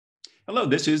Hello,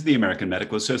 this is the American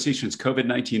Medical Association's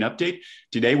COVID-19 update.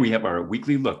 Today, we have our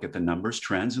weekly look at the numbers,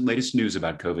 trends, and latest news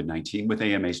about COVID-19 with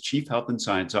AMA's Chief Health and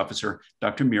Science Officer,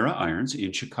 Dr. Mira Irons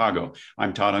in Chicago.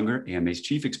 I'm Todd Unger, AMA's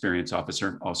Chief Experience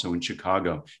Officer, also in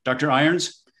Chicago. Dr.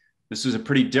 Irons, this is a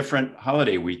pretty different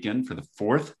holiday weekend for the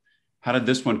 4th. How did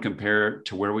this one compare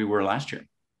to where we were last year?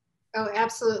 Oh,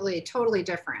 absolutely. Totally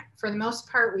different. For the most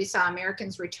part, we saw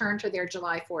Americans return to their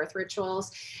July 4th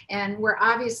rituals, and we're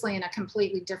obviously in a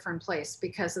completely different place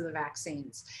because of the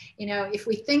vaccines. You know, if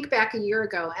we think back a year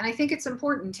ago, and I think it's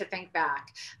important to think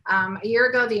back, a year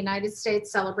ago, the United States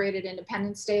celebrated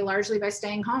Independence Day largely by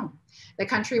staying home. The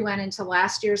country went into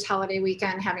last year's holiday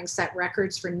weekend having set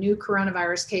records for new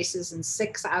coronavirus cases in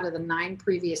 6 out of the 9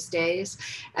 previous days.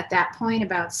 At that point,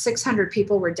 about 600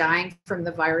 people were dying from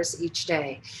the virus each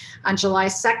day. On July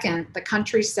 2nd, the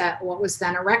country set what was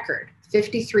then a record,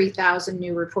 53,000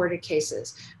 new reported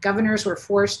cases. Governors were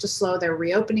forced to slow their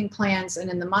reopening plans,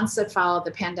 and in the months that followed,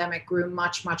 the pandemic grew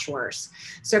much, much worse.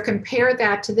 So compare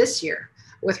that to this year,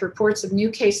 with reports of new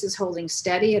cases holding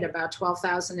steady at about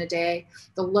 12,000 a day,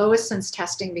 the lowest since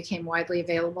testing became widely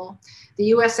available. The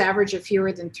US average of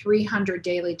fewer than 300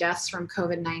 daily deaths from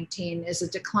COVID-19 is a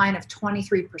decline of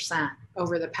 23%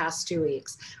 over the past 2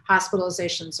 weeks.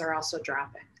 Hospitalizations are also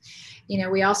dropping. You know,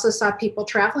 we also saw people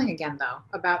traveling again, though.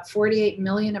 About 48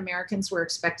 million Americans were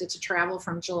expected to travel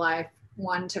from July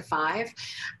 1 to 5,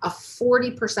 a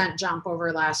 40% jump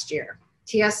over last year.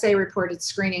 TSA reported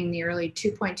screening nearly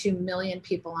 2.2 million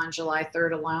people on July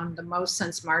 3rd alone, the most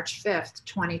since March 5th,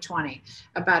 2020,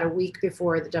 about a week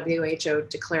before the WHO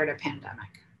declared a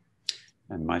pandemic.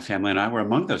 And my family and I were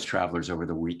among those travelers over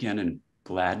the weekend, and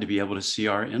glad to be able to see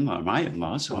my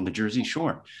in-laws on the Jersey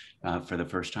Shore for the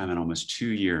first time in almost 2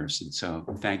 years. And so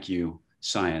thank you,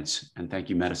 science, and thank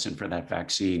you, medicine, for that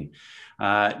vaccine.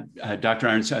 Dr.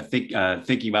 Irons, I think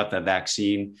thinking about the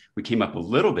vaccine, we came up a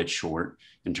little bit short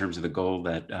in terms of the goal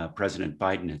that President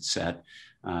Biden had set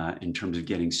in terms of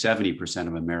getting 70%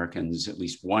 of Americans at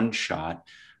least one shot.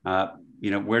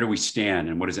 You know, where do we stand,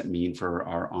 and what does it mean for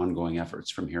our ongoing efforts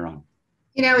from here on?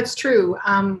 You know, it's true.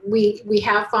 We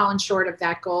have fallen short of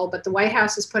that goal, but the White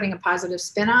House is putting a positive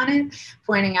spin on it,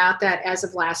 pointing out that as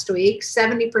of last week,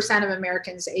 70% of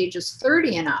Americans ages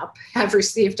 30 and up have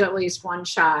received at least one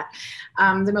shot.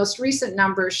 The most recent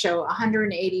numbers show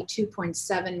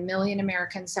 182.7 million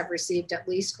Americans have received at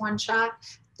least one shot,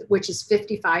 which is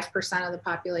 55% of the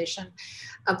population.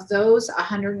 Of those,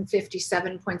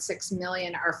 157.6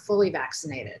 million are fully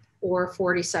vaccinated, or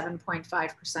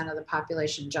 47.5% of the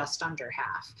population, just under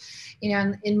half. You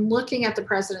know, in looking at the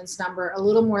president's number, a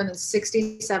little more than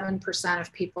 67%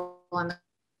 of people in the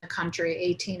country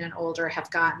 18 and older have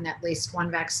gotten at least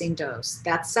one vaccine dose.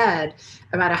 That said,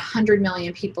 about 100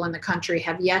 million people in the country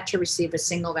have yet to receive a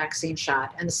single vaccine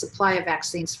shot, and the supply of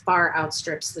vaccines far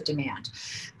outstrips the demand.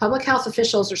 Public health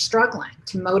officials are struggling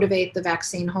to motivate the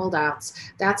vaccine holdouts.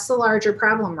 That's the larger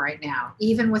problem right now.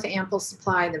 Even with ample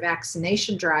supply, the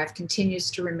vaccination drive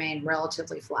continues to remain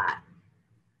relatively flat.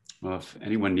 Well, if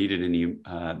anyone needed any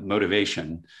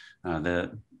motivation,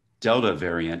 the Delta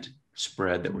variant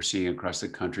spread that we're seeing across the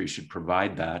country should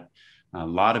provide that. A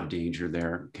lot of danger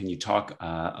there. Can you talk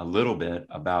a little bit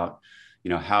about, you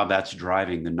know, how that's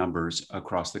driving the numbers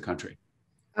across the country?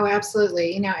 Oh,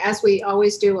 absolutely. You know, as we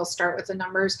always do, we'll start with the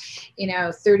numbers. You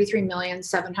know,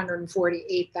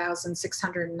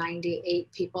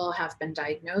 33,748,698 people have been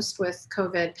diagnosed with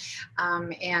COVID,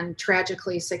 and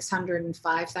tragically,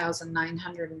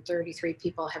 605,933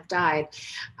 people have died.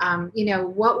 You know,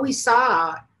 what we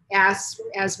saw as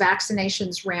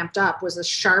vaccinations ramped up was a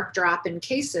sharp drop in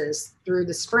cases through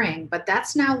the spring, but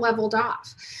that's now leveled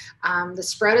off. The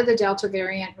spread of the Delta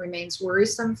variant remains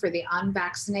worrisome for the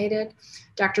unvaccinated.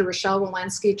 Dr. Rochelle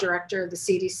Walensky, director of the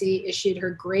CDC, issued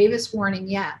her gravest warning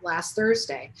yet last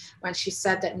Thursday when she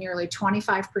said that nearly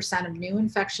 25% of new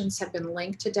infections have been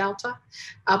linked to Delta,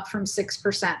 up from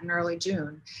 6% in early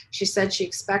June. She said she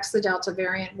expects the Delta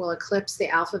variant will eclipse the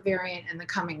Alpha variant in the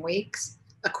coming weeks.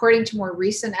 According to more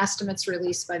recent estimates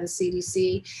released by the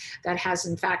CDC, that has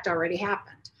in fact already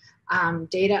happened.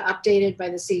 Data updated by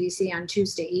the CDC on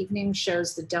Tuesday evening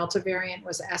shows the Delta variant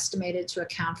was estimated to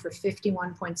account for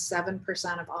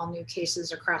 51.7% of all new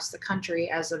cases across the country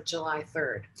as of July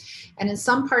 3rd. And in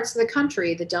some parts of the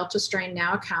country, the Delta strain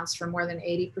now accounts for more than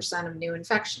 80% of new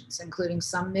infections, including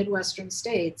some Midwestern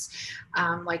states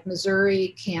like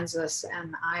Missouri, Kansas,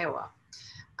 and Iowa.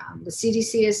 The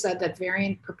CDC has said that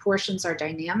variant proportions are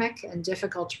dynamic and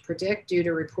difficult to predict due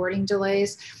to reporting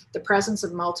delays, the presence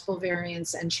of multiple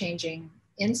variants, and changing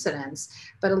incidence.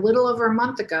 But a little over a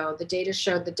month ago, the data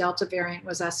showed the Delta variant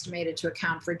was estimated to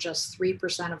account for just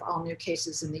 3% of all new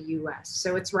cases in the US.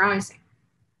 So it's rising.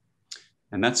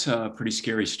 And that's pretty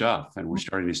scary stuff. And we're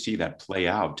starting to see that play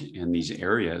out in these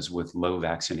areas with low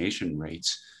vaccination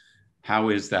rates. How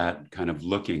is that kind of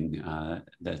looking?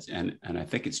 And I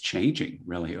think it's changing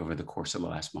really over the course of the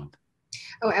last month.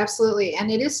 Oh, absolutely.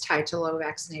 And it is tied to low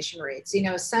vaccination rates. You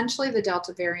know, essentially the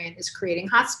Delta variant is creating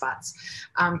hotspots,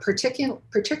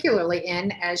 particularly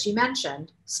in, as you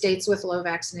mentioned, states with low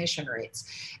vaccination rates.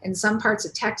 In some parts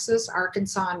of Texas,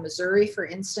 Arkansas, and Missouri, for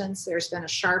instance, there's been a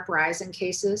sharp rise in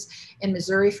cases. In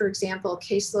Missouri, for example,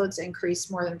 caseloads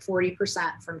increased more than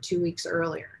 40% from 2 weeks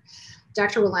earlier.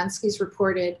 Dr. Walensky's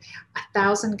reported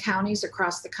 1,000 counties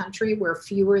across the country where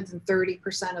fewer than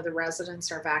 30% of the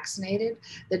residents are vaccinated.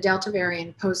 The Delta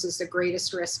variant poses the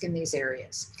greatest risk in these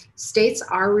areas. States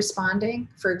are responding.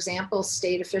 For example,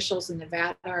 state officials in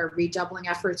Nevada are redoubling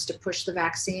efforts to push the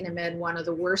vaccine amid one of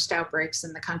the worst outbreaks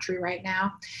in the country right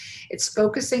now. It's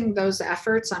focusing those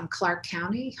efforts on Clark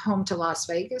County, home to Las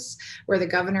Vegas, where the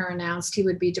governor announced he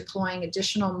would be deploying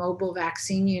additional mobile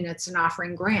vaccine units and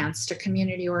offering grants to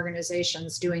community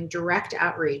organizations doing direct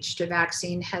outreach to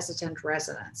vaccine hesitant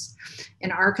residents.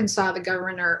 In Arkansas, the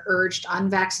governor urged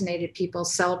unvaccinated people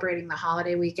celebrating the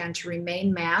holiday weekend to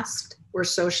remain masked or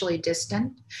socially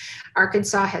distant.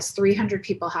 Arkansas has 300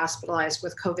 people hospitalized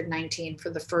with COVID-19 for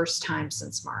the first time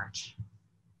since March.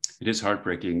 It is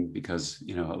heartbreaking because,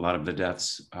 you know, a lot of the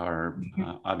deaths are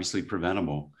obviously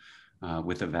preventable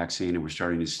with a vaccine, and we're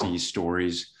starting to see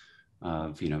stories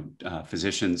of, you know,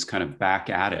 physicians kind of back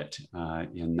at it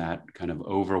in that kind of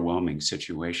overwhelming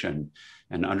situation,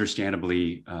 and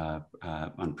understandably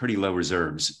on pretty low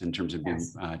reserves in terms of being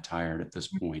tired at this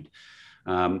point.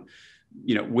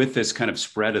 You know, with this kind of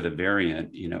spread of the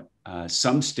variant, you know,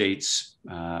 some states,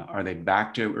 are they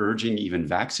back to urging even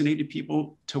vaccinated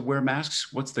people to wear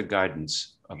masks? What's the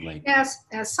guidance of late? Yes,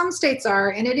 some states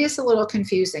are, and it is a little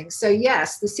confusing. So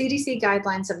yes, the CDC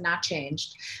guidelines have not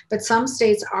changed, but some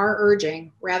states are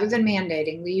urging, rather than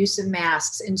mandating, the use of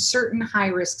masks in certain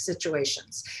high-risk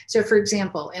situations. So for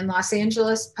example, in Los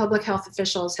Angeles, public health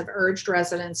officials have urged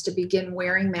residents to begin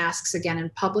wearing masks again in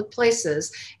public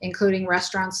places, including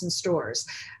restaurants and stores.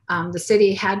 The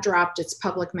city had dropped its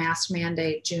public mask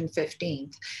mandate June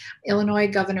 15th. Illinois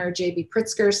Governor J.B.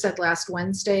 Pritzker said last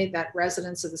Wednesday that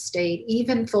residents of the state,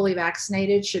 even fully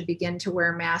vaccinated, should begin to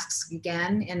wear masks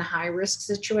again in high-risk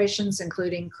situations,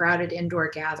 including crowded indoor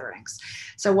gatherings.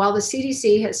 So while the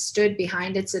CDC has stood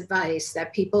behind its advice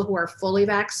that people who are fully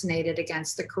vaccinated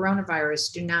against the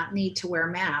coronavirus do not need to wear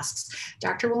masks,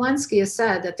 Dr. Walensky has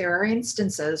said that there are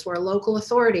instances where local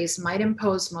authorities might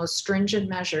impose most stringent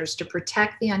measures to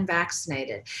protect the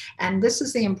unvaccinated. And this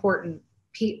is the important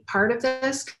part of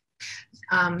this.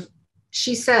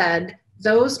 She said,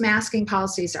 those masking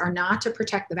policies are not to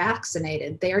protect the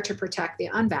vaccinated, they are to protect the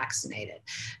unvaccinated.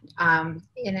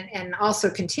 And also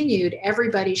continued,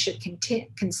 everybody should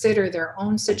consider their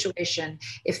own situation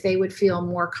if they would feel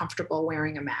more comfortable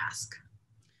wearing a mask.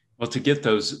 Well, to get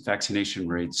those vaccination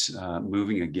rates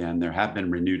moving again, there have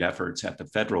been renewed efforts at the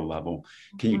federal level.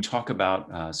 Can you talk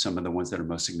about some of the ones that are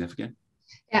most significant?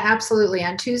 Yeah, absolutely.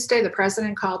 On Tuesday, the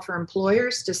president called for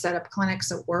employers to set up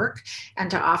clinics at work and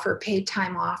to offer paid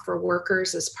time off for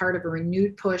workers as part of a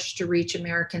renewed push to reach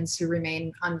Americans who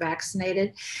remain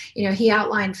unvaccinated. You know, he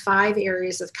outlined 5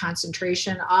 areas of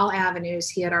concentration, all avenues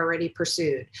he had already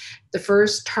pursued. The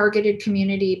first, targeted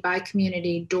community by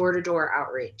community, door-to-door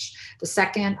outreach. The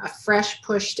second, a fresh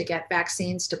push to get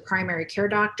vaccines to primary care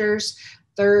doctors.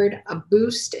 Third, a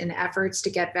boost in efforts to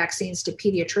get vaccines to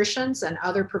pediatricians and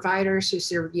other providers who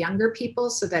serve younger people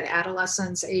so that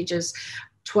adolescents ages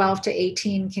 12 to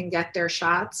 18 can get their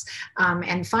shots.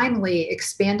 And finally,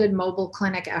 expanded mobile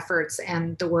clinic efforts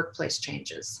and the workplace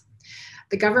changes.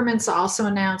 The government's also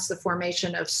announced the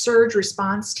formation of surge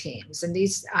response teams, and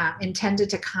these intended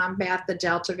to combat the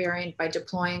Delta variant by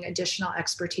deploying additional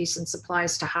expertise and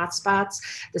supplies to hotspots.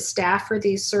 The staff for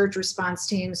these surge response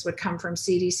teams would come from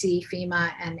CDC,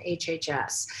 FEMA, and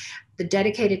HHS. The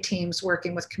dedicated teams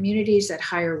working with communities at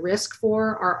higher risk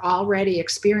for are already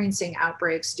experiencing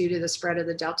outbreaks due to the spread of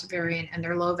the Delta variant, and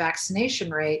their low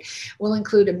vaccination rate will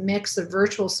include a mix of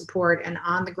virtual support and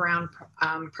on-the-ground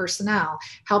personnel,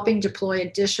 helping deploy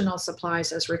additional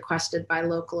supplies as requested by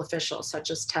local officials, such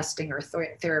as testing or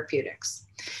therapeutics.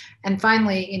 And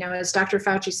finally, you know, as Dr.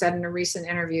 Fauci said in a recent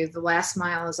interview, the last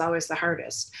mile is always the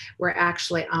hardest. We're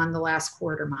actually on the last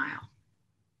quarter mile.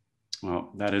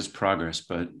 Well, that is progress,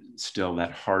 but still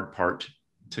that hard part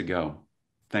to go.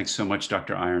 Thanks so much,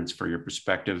 Dr. Irons, for your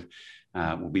perspective.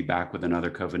 We'll be back with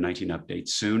another COVID-19 update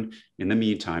soon. In the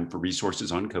meantime, for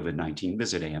resources on COVID-19,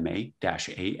 visit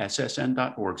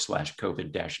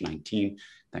ama-assn.org/COVID-19.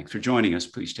 Thanks for joining us.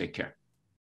 Please take care.